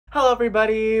Hello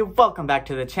everybody, welcome back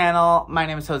to the channel. My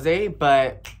name is Jose,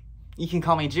 but you can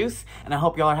call me Juice, and I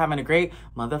hope y'all are having a great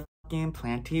motherfucking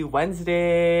Planty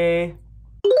Wednesday.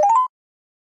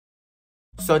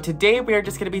 So today we are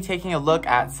just going to be taking a look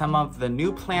at some of the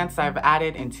new plants I've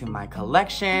added into my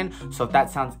collection. So if that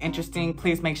sounds interesting,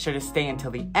 please make sure to stay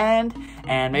until the end,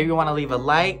 and maybe you want to leave a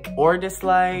like or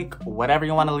dislike, whatever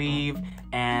you want to leave.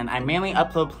 And I mainly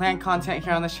upload plant content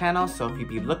here on this channel, so if you'd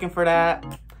be looking for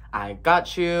that, I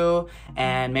got you.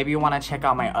 And maybe you want to check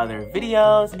out my other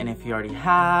videos, and if you already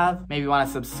have, maybe you want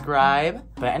to subscribe.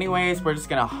 But anyways, we're just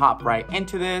gonna hop right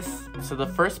into this. So the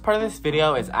first part of this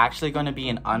video is actually going to be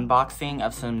an unboxing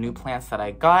of some new plants that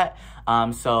I got.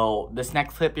 So this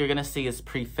next clip you're gonna see is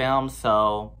pre-filmed,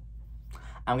 so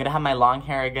I'm gonna have my long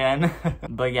hair again.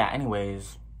 But yeah,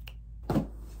 anyways,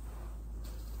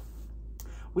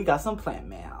 we got some plant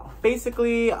mail.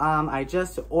 Basically, I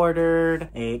just ordered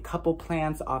a couple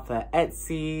plants off of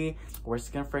Etsy. We're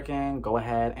just gonna freaking go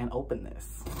ahead and open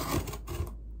this.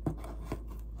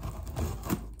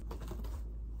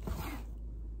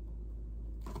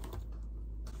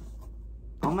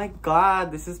 Oh my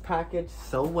god, this is packaged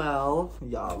so well.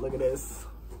 Y'all, look at this.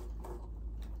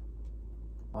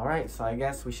 All right, so I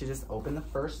guess we should just open the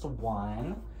first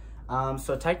one.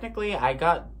 So technically, I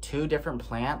got two different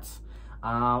plants.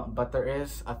 But there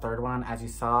is a third one, as you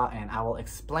saw, and I will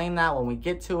explain that when we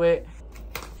get to it.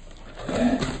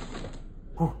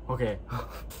 Whew, okay.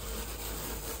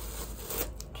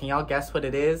 Can y'all guess what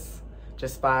it is?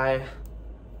 Just by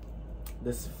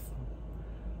this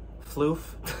floof.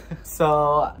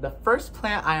 So the first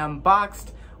plant I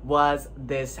unboxed was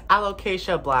this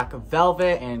Alocasia Black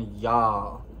Velvet, and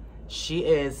y'all, she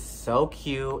is so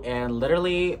cute, and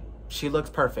literally she looks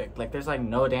perfect. Like, there's like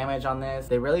no damage on this.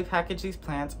 They really package these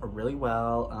plants really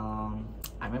well.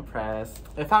 I'm impressed.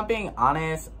 If I'm being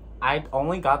honest, I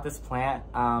only got this plant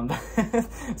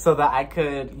so that I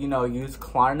could, you know, use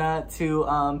Klarna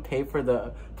to pay for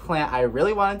the plant I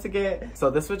really wanted to get. So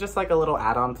this was just like a little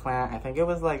add-on plant. I think it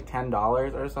was like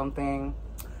 $10 or something.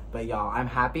 But y'all, I'm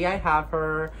happy I have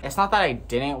her. It's not that I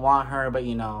didn't want her, but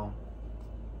you know,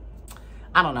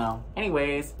 I don't know.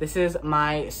 Anyways, this is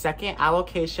my second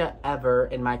Alocasia ever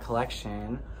in my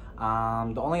collection.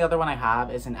 The only other one I have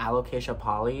is an Alocasia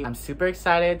Poly. I'm super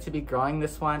excited to be growing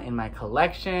this one in my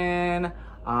collection.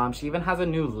 She even has a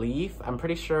new leaf. I'm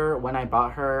pretty sure when I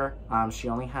bought her, she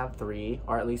only had 3,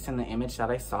 or at least in the image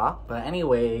that I saw. But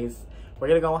anyways, we're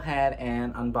gonna go ahead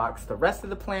and unbox the rest of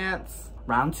the plants.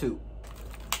 Round 2.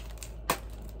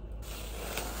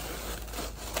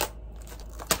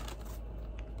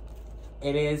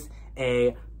 It is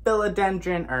a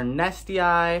Philodendron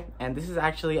Ernestii, and this is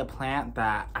actually a plant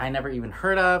that I never even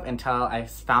heard of until I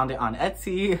found it on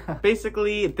Etsy.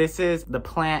 Basically, this is the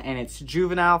plant in its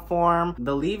juvenile form.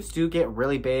 The leaves do get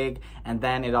really big, and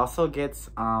then it also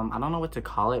gets, I don't know what to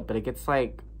call it, but it gets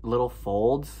like little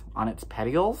folds on its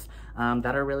petioles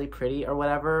that are really pretty or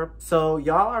whatever. So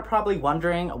y'all are probably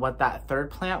wondering what that third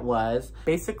plant was.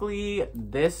 Basically,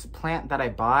 this plant that I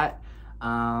bought,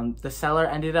 the seller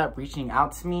ended up reaching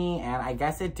out to me, and I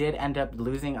guess it did end up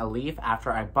losing a leaf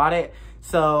after I bought it.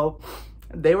 So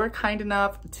they were kind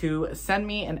enough to send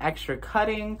me an extra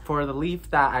cutting for the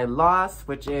leaf that I lost,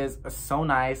 which is so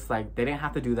nice. Like, they didn't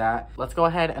have to do that. Let's go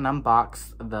ahead and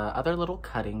unbox the other little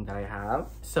cutting that I have.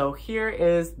 So here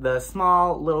is the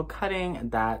small little cutting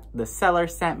that the seller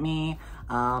sent me.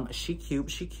 She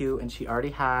cute, and she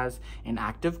already has an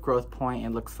active growth point,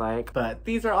 it looks like. But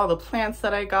these are all the plants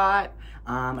that I got,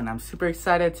 and I'm super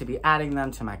excited to be adding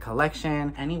them to my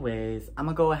collection. Anyways, I'm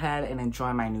gonna go ahead and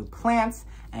enjoy my new plants,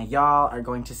 and y'all are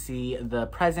going to see the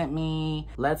present me.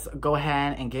 Let's go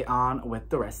ahead and get on with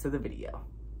the rest of the video.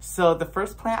 So the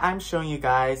first plant I'm showing you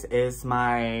guys is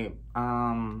my,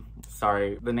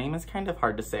 sorry, the name is kind of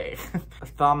hard to say.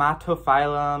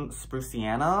 Thaumatophyllum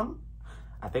sprucianum.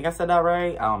 I think I said that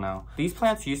right. I don't know. These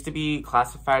plants used to be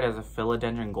classified as a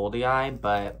Philodendron goldii,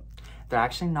 but they're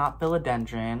actually not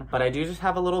philodendron. But I do just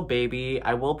have a little baby.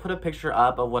 I will put a picture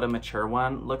up of what a mature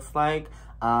one looks like.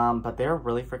 But they're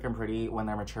really freaking pretty when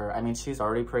they're mature. I mean, she's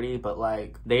already pretty, but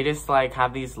like, they just like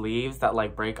have these leaves that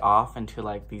like break off into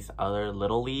like these other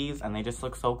little leaves, and they just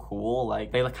look so cool.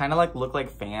 Like, they kind of like look like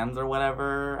fans or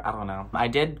whatever. I don't know. I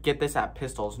did get this at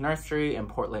Pistol's Nursery in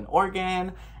Portland,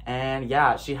 Oregon. And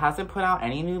yeah, she hasn't put out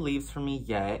any new leaves for me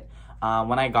yet.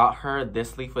 When I got her,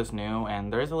 this leaf was new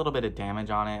and there's a little bit of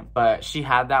damage on it, but she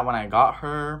had that when I got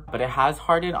her, but it has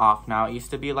hardened off now. It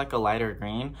used to be like a lighter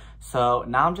green. So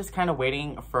now I'm just kind of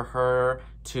waiting for her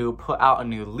to put out a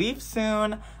new leaf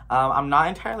soon. I'm not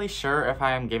entirely sure if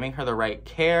I am giving her the right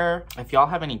care. If y'all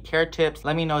have any care tips,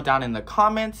 let me know down in the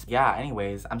comments. Yeah,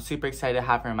 anyways, I'm super excited to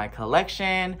have her in my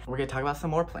collection. We're gonna talk about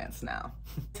some more plants now.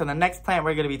 So the next plant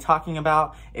we're gonna be talking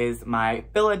about is my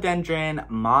philodendron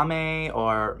mame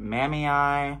or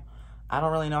mamei. I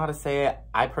don't really know how to say it.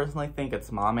 I personally think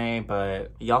it's mame,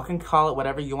 but y'all can call it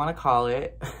whatever you want to call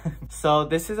it. So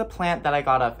this is a plant that I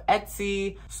got off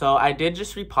Etsy. So I did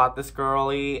just repot this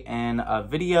girly in a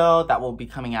video that will be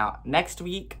coming out next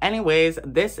week. Anyways,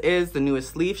 this is the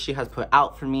newest leaf she has put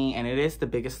out for me, and it is the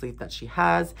biggest leaf that she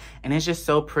has, and it's just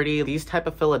so pretty. These type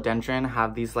of philodendron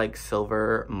have these like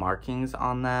silver markings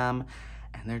on them,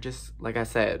 and they're just, like I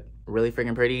said, really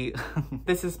freaking pretty.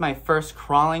 This is my first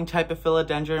crawling type of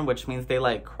philodendron, which means they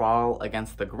like crawl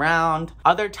against the ground.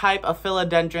 Other type of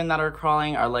philodendron that are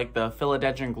crawling are like the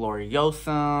philodendron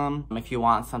gloriosum, if you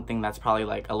want something that's probably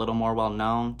like a little more well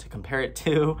known to compare it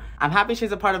to. I'm happy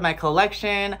she's a part of my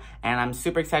collection, and I'm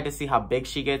super excited to see how big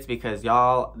she gets, because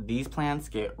y'all, these plants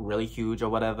get really huge or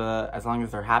whatever, as long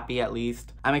as they're happy at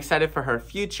least. I'm excited for her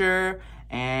future,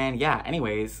 and yeah,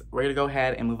 anyways, we're gonna go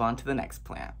ahead and move on to the next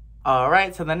plant.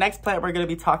 Alright, so the next plant we're going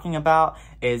to be talking about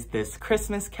is this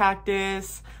Christmas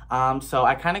cactus. So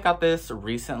I kind of got this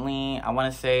recently, I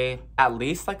want to say at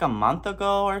least like a month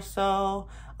ago or so.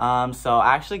 So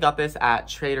I actually got this at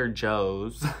Trader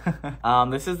Joe's.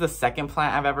 This is the second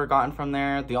plant I've ever gotten from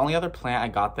there. The only other plant I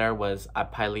got there was a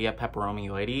Pilea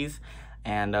peperomioides,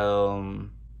 and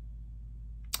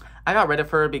I got rid of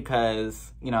her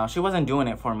because, you know, she wasn't doing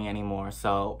it for me anymore.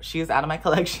 So she is out of my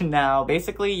collection now.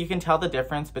 Basically, you can tell the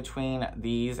difference between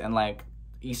these and like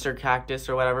Easter cactus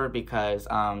or whatever, because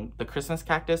the Christmas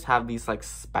cactus have these like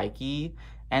spiky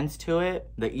ends to it.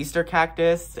 The Easter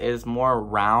cactus is more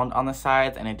round on the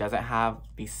sides, and it doesn't have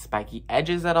these spiky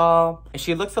edges at all.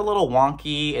 She looks a little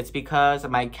wonky. It's because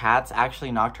my cats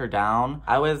actually knocked her down.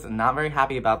 I was not very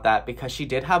happy about that, because she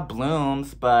did have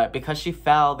blooms, but because she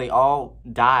fell, they all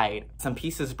died. Some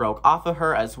pieces broke off of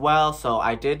her as well, so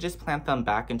I did just plant them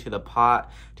back into the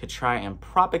pot to try and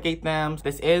propagate them.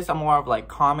 This is a more of like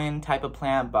common type of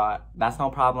plant, but that's no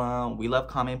problem. We love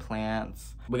common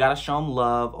plants. We gotta show them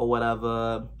love or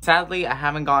whatever. Sadly, I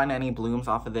haven't gotten any blooms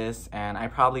off of this, and I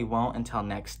probably won't until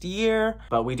next year.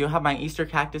 But we do have my Easter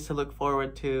cactus to look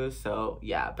forward to, so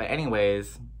yeah. But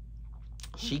anyways,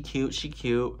 she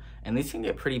cute. And these can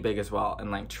get pretty big as well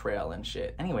and like trail and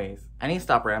shit. Anyways, I need to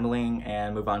stop rambling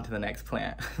and move on to the next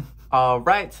plant.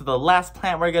 Alright, so the last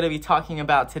plant we're gonna be talking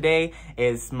about today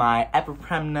is my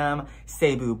Epipremnum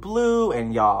Cebu Blue,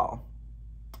 and y'all,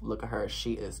 look at her,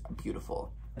 she is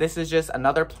beautiful. This is just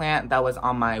another plant that was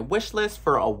on my wish list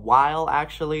for a while,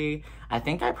 actually. I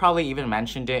think I probably even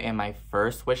mentioned it in my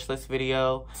first wish list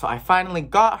video. So I finally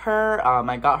got her.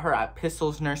 I got her at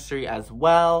Pistol's Nursery as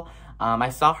well. I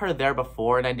saw her there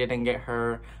before and I didn't get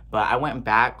her, but I went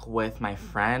back with my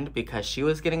friend because she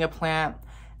was getting a plant,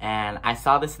 and I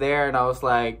saw this there and I was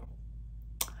like,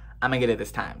 I'm gonna get it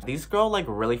this time. These grow like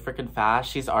really freaking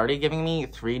fast. She's already giving me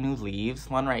 3 new leaves.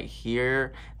 One right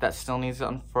here that still needs to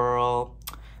unfurl.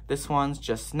 This one's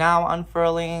just now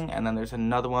unfurling, and then there's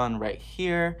another one right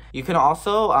here. You can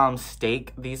also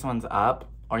stake these ones up,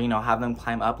 or you know, have them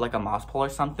climb up like a moss pole or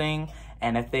something.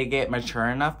 And if they get mature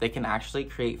enough, they can actually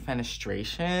create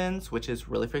fenestrations, which is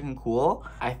really freaking cool.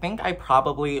 I think I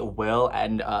probably will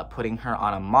end up putting her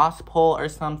on a moss pole or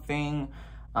something.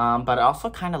 But I also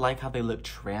kind of like how they look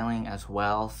trailing as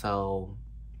well, so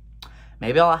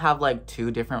maybe I'll have like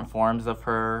 2 different forms of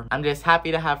her. I'm just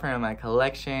happy to have her in my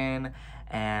collection,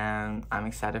 and I'm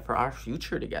excited for our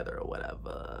future together or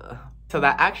whatever. So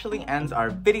that actually ends our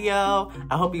video.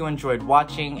 I hope you enjoyed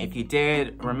watching. If you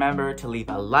did, remember to leave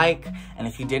a like, and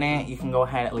if you didn't, you can go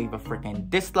ahead and leave a freaking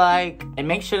dislike. And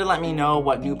make sure to let me know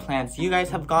what new plants you guys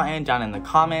have gotten down in the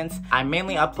comments. I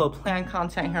mainly upload plant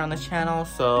content here on the channel,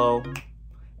 so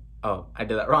oh, I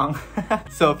did that wrong.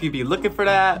 So if you be looking for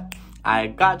that, I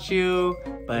got you.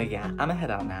 But yeah, I'm gonna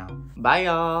head out now. Bye,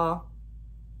 y'all.